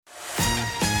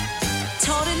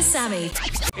and Sammy.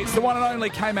 It's the one and only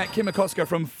McCosker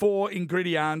from 4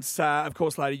 Ingredients. Of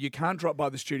course, lady, you can't drop by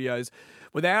the studios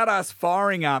without us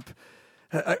firing up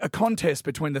a contest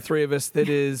between the three of us that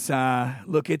is,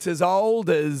 look, it's as old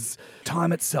as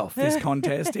time itself, this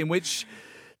contest, in which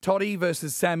Toddy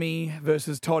versus Sammy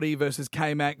versus Toddy versus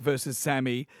K-Mac versus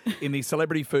Sammy in the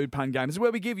celebrity food pun games,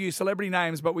 where we give you celebrity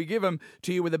names, but we give them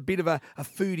to you with a bit of a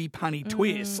foodie punny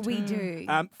twist. We do.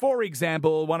 For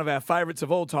example, one of our favourites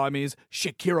of all time is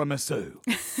Shakira Masu.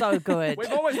 So good.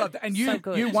 We've always loved that. And So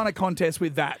good. you won a contest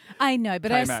with that. I know,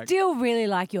 but K-Mac. I still really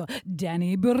like your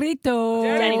Danny Burrito.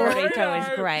 Danny Burrito is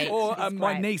great. Or It's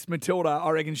my great. niece Matilda,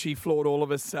 I reckon she floored all of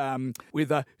us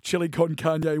with chili con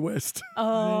Kanye West.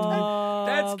 Oh,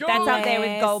 That's good. That's up there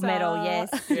with gold medal, yes.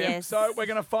 yes. Yeah, Yes. So we're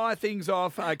going to fire things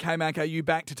off. K-Mac, are you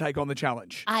back to take on the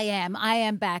challenge? I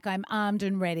am back. I'm armed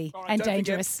and ready All right, and don't forget,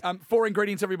 dangerous. 4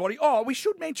 Ingredients, everybody. Oh, we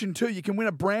should mention too, you can win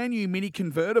a brand new mini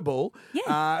convertible.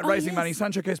 Yeah. Raising yes. money.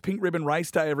 Sunshine Coast Pink Ribbon Race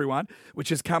Day, everyone,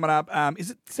 which is coming up.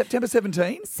 Is it September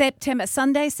 17?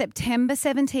 Sunday, September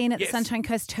 17 at Yes. the Sunshine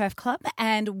Coast Turf Club,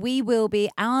 and we will be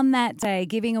on that day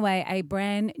giving away a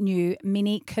brand new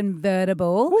mini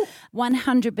convertible.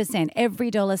 100%. Every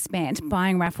dollar spent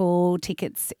buying raffle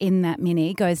tickets in that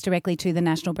mini goes directly to the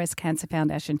National Breast Cancer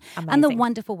Foundation and the Amazing.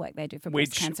 wonderful work they do for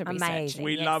breast Which- cancer research. Amazing.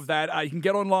 We Yes. love that. You can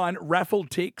get online,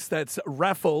 RaffleTix, that's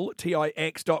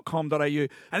raffletix.com.au, and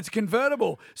it's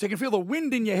convertible, so you can feel the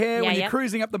wind in your hair when you're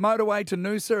cruising up the motorway to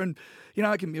Noosa, and, you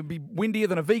know, it can be windier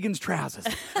than a vegan's trousers.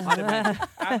 I'd imagine.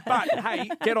 But, hey,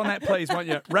 get on that, please, won't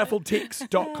you?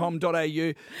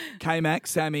 RaffleTix.com.au. K-Mac,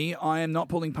 Sammy, I am not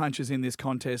pulling punches in this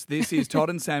contest. This is Todd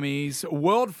and Sammy's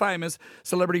world-famous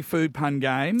celebrity food pun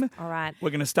game. All right. We're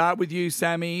going to start with you,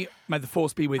 Sammy. May the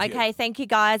force be with you. Okay, thank you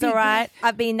guys. All right.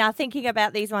 I've been thinking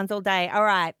about these ones all day. All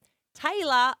right.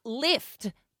 Taylor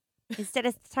Lift instead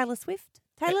of Taylor Swift.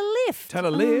 Taylor Lift. Taylor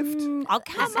Lift. Oh,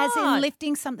 come As on. in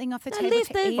lifting something off the table lift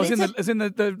to the- eat. Oh, as in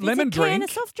the lemon It's a can drink.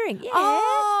 of soft drink. Yeah.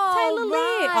 Oh, Taylor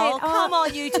Lift. right. Oh, come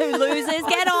on, you two losers.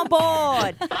 Get on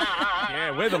board.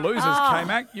 Yeah, we're the losers,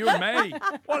 K-Mac. You and me.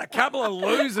 What a couple of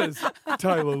losers.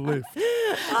 Taylor Lift.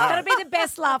 That'll be the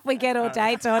best laugh we get all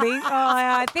day, Toddy. Oh,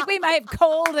 I think we may have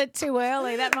called it too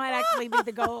early. That might actually be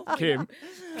the goal. Kim,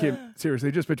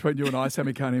 seriously, just between you and I,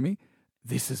 Sammy can't hear me.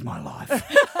 This is my life.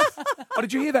 Oh,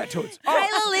 did you hear that, Toots? Oh.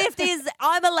 Taylor Lift is,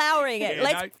 I'm allowing it. Yeah,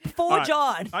 Let's no. forge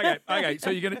All on. right. Okay.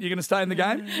 So you're gonna stay in the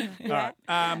game? All right.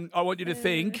 I want you to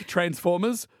think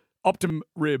Transformers, Optim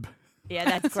Rib. Yeah,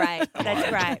 that's great. That's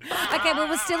great. Okay, well,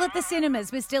 we're still at the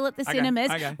cinemas.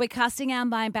 Okay. We're casting our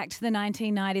mind back to the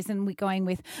 1990s and we're going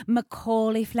with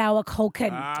Macaulay Flower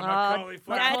Culkin. Macaulay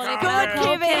Flower. That's Macaulay good,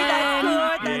 Kimmy. That's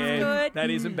good. That's Yeah, good. that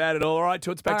isn't bad at all. All right,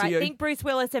 Toots, back All to right, you. think Bruce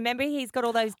Willis. Remember, he's got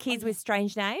all those kids with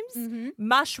strange names.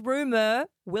 Mushroomer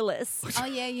Willis. Oh,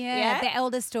 yeah. Yeah? The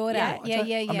eldest daughter. Yeah. I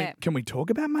mean, can we talk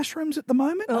about mushrooms at the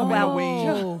moment? Oh, I mean,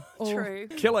 well, are we... True.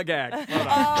 Killer gag.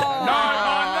 Oh,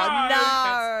 No.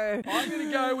 no. I'm going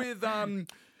to go with,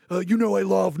 you know I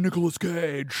love Nicolas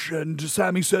Cage, and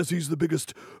Sammy says he's the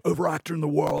biggest overactor in the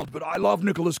world, but I love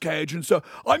Nicolas Cage, and so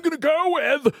I'm going to go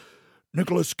with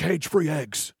Nicolas Cage-free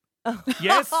eggs.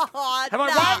 Yes? Oh, Have I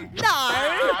won? No.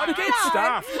 I'm getting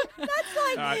stuffed. That's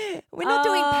like, right. we're not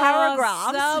doing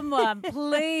paragraphs. Someone,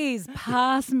 please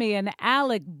pass me an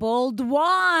Alec Baldwin.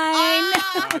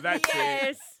 Oh, that's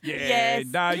yes. it. Yeah, Yes.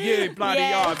 no, you bloody,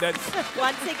 Yes. that's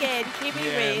Once again, Kimmy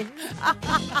Yeah.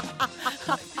 wins.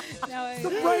 No, the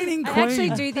reigning I queen. actually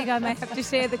do think I may have to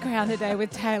share the crown today with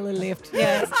Taylor Lift.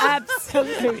 Yes,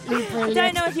 absolutely brilliant. I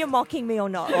don't know if you're mocking me or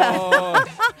not. Oh,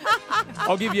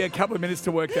 I'll give you a couple of minutes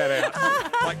to work that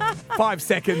out. Like 5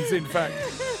 seconds, in fact.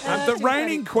 The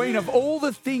reigning queen of all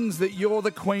the things that you're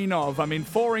the queen of. I mean,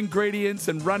 4 Ingredients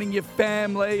and running your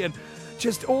family and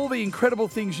just all the incredible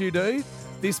things you do.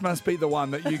 This must be the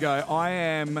one that you go, I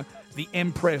am the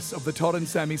empress of the Todd and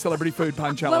Sammy Celebrity Food Pun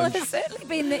Well, Challenge. it has certainly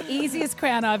been the easiest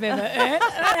crown I've ever earned.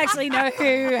 I don't actually know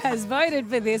who has voted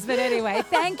for this, but anyway,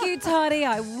 thank you, Toddy.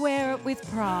 I wear it with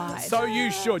pride. So you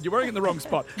should. You're wearing it in the wrong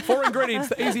spot. 4 Ingredients,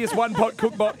 the easiest one-pot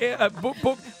cookbook,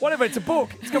 book, whatever. It's a book.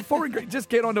 It's got 4 ingredients. Just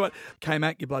get onto it.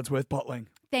 K-Mac, your blood's worth bottling.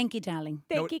 Thank you, darling.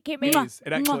 No, Thank you, It Kimmy. is.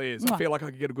 It actually is. I feel like I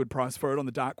could get a good price for it on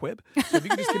the dark web. So if you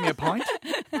could just give me a pint.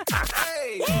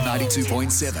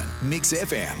 92.7 Mix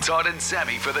FM. Todd and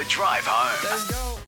Sammy for the drive home. Let's go.